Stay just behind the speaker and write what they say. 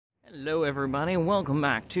Hello everybody, welcome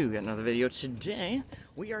back to another video. Today,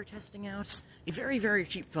 we are testing out a very, very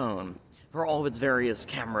cheap phone for all of its various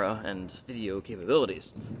camera and video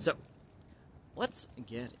capabilities. So, let's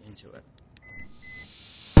get into it.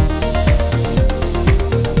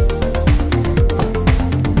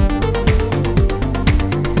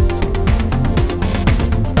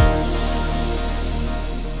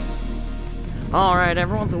 Alright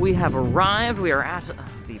everyone, so we have arrived. We are at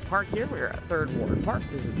the park here. We are at Third Ward Park.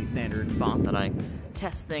 This is the standard spot that I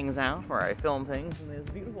test things out, where I film things, and this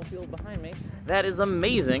beautiful field behind me that is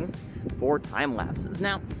amazing for time lapses.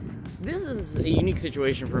 Now, this is a unique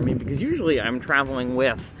situation for me because usually I'm traveling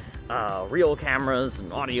with real cameras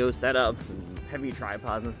and audio setups and heavy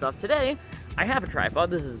tripods and stuff. Today, I have a tripod.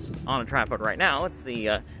 This is on a tripod right now. It's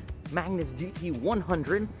the Magnus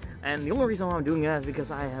GT100. And the only reason why I'm doing that is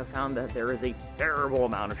because I have found that there is a terrible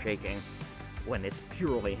amount of shaking when it's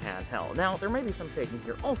purely handheld. Now, there may be some shaking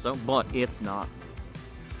here also, but it's not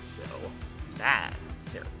so bad.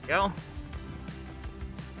 There we go.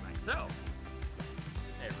 Like so.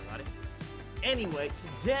 Hey, everybody. Anyway,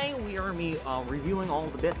 today we are reviewing all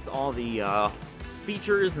the bits, all the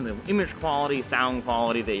features and the image quality, sound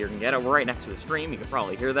quality that you're going to get. We're right next to a stream. You can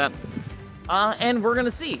probably hear that. And we're going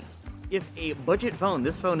to see if a budget phone,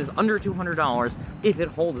 this phone is under $200, if it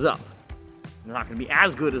holds up. It's not going to be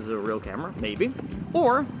as good as a real camera, maybe.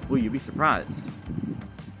 Or will you be surprised?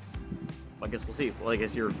 Well, I guess we'll see. Well, I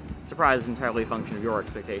guess your surprise is entirely a function of your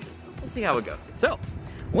expectations. We'll see how it goes. So,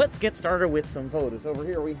 let's get started with some photos. Over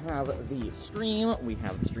here we have the stream. We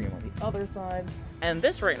have the stream on the other side. And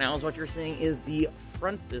this right now is what you're seeing is the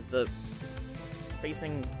front, is the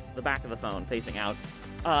facing the back of the phone, facing out.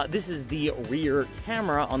 This is the rear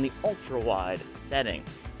camera on the ultra-wide setting.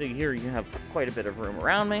 So here you have quite a bit of room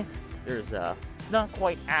around me. There's it's not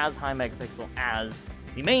quite as high megapixel as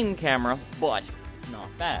the main camera, but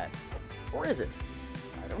not bad. Or is it?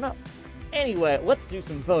 I don't know. Anyway, let's do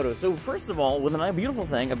some photos. So first of all, one beautiful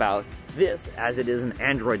thing about this, as it is an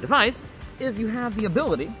Android device, is you have the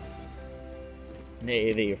ability,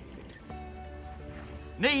 nay,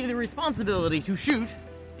 the responsibility to shoot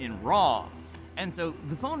in RAW. And so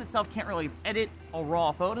the phone itself can't really edit all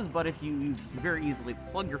raw photos, but if you very easily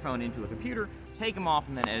plug your phone into a computer, take them off,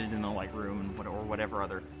 and then edit in the Lightroom or whatever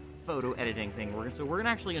other photo editing thing. So we're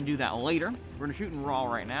actually going to do that later. We're going to shoot in RAW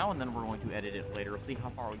right now, and then we're going to edit it later. We'll see how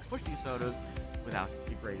far we can push these photos without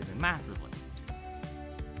degrading them massively.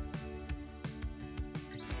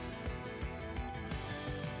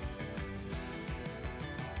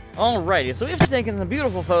 Alrighty, so we've taken some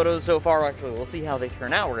beautiful photos so far. Actually, we'll see how they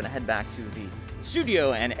turn out. We're going to head back to the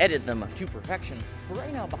studio and edit them to perfection. But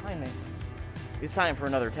right now, behind me, it's time for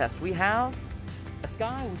another test. We have a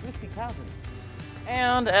sky with wispy clouds in it.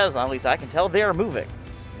 And as at least I can tell, they're moving.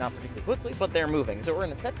 Not particularly quickly, but they're moving. So we're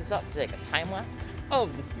going to set this up to take a time-lapse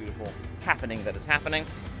of this beautiful happening that is happening.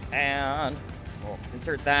 And we'll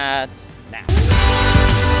insert that now.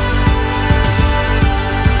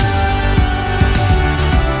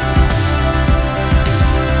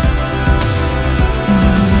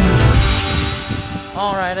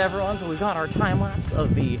 Alright everyone, so we've got our time-lapse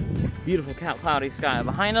of the beautiful cloudy sky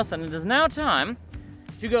behind us, and it is now time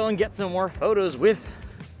to go and get some more photos with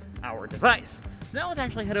our device. So now let's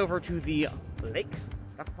actually head over to the lake,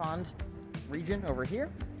 duck pond region over here,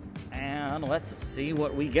 and let's see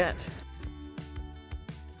what we get.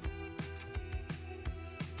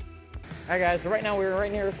 Alright guys, so right now we're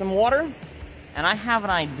right near some water, and I have an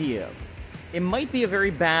idea. It might be a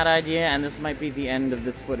very bad idea, and this might be the end of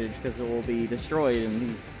this footage because it will be destroyed in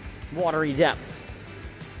the watery depths.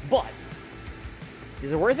 But,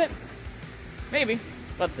 is it worth it? Maybe.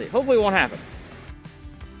 Let's see. Hopefully it won't happen.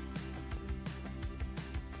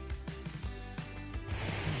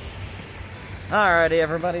 Alrighty,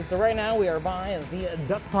 everybody. So right now we are by the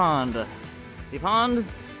duck pond. The pond,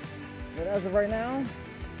 but as of right now,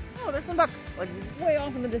 oh, there's some ducks, like way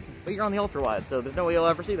off in the distance. But you're on the ultra-wide, so there's no way you'll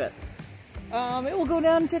ever see that. It will go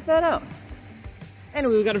down and check that out.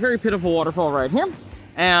 Anyway, we've got a very pitiful waterfall right here,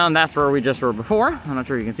 and that's where we just were before. I'm not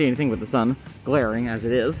sure you can see anything with the sun glaring as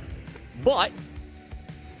it is, but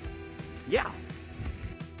yeah.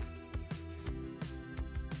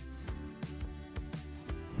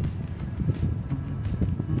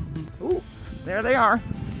 Ooh, there they are.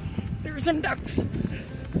 There's some ducks.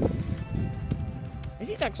 I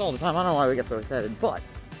see ducks all the time. I don't know why we get so excited, but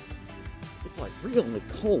it's like really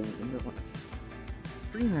cold when you're like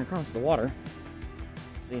streaming across the water.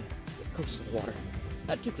 Let's see, get close to the water.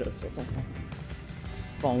 Not too close, so it's not gonna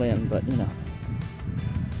fall in, but you know.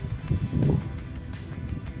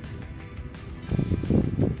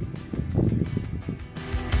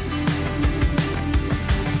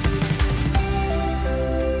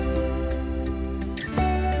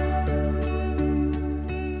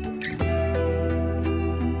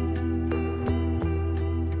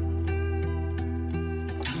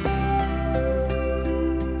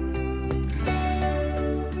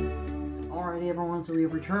 so we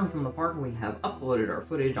have returned from the park, we have uploaded our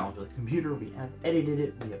footage onto the computer, we have edited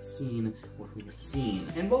it, we have seen what we have seen.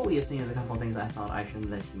 And what we have seen is a couple of things I thought I should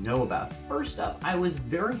let you know about. First up, I was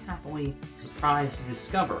very happily surprised to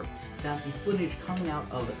discover that the footage coming out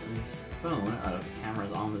of this phone, out of the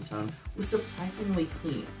cameras on this phone, was surprisingly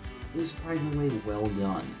clean. It was surprisingly well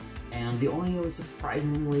done. And the audio is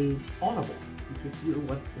surprisingly audible. You could hear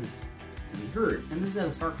what is to be heard. And this is a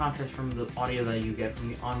stark contrast from the audio that you get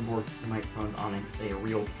from the onboard microphones on, say, a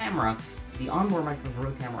real camera. The onboard microphones on a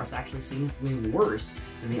real camera is actually significantly worse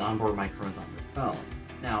than the onboard microphones on your phone.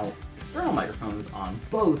 Now, external microphones on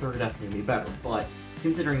both are definitely better, but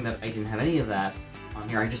considering that I didn't have any of that on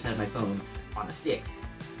here, I just had my phone on a stick.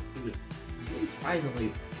 It was really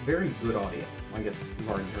surprisingly very good audio. I guess you've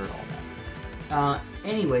already heard all that.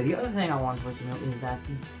 Anyway, the other thing I wanted to let you know is that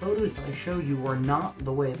the photos that I showed you were not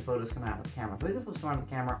the way the photos come out of the camera. The way the photos come out of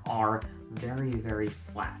the camera are very, very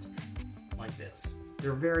flat, like this.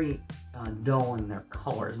 They're very dull in their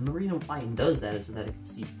colors, and the reason why it does that is so that it can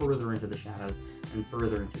see further into the shadows and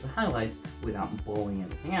further into the highlights without blowing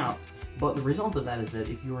anything out. But the result of that is that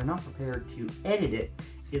if you are not prepared to edit it,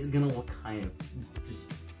 it's gonna look kind of just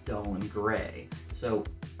dull and gray. So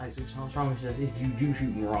I strongly suggest if you do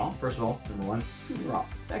shoot in RAW, first of all, number one, shoot in RAW.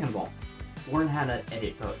 Second of all, learn how to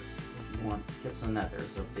edit photos. If you want tips on that,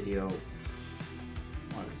 there's a video,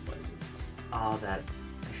 one of these places, that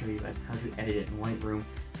I show you guys how to edit it in Lightroom,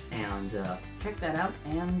 and check that out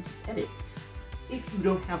and edit. If you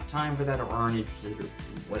don't have time for that or aren't interested or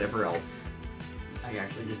whatever else, I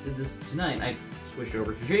actually just did this tonight. I switched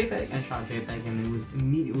over to JPEG and shot JPEG, and it was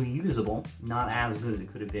immediately usable. Not as good as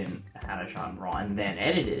it could have been had I shot in RAW and then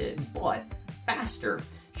edited it, but faster.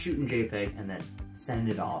 Shoot in JPEG and then send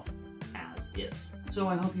it off as is. So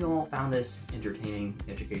I hope you all found this entertaining,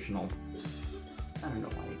 educational. I don't know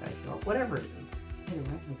why you guys show up, whatever it is. Anyway,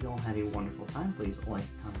 I hope you all had a wonderful time. Please like,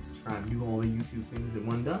 comment, subscribe, do all the YouTube things that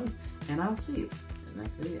one does, and I will see you in the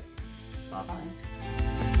next video.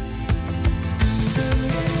 Bye-bye.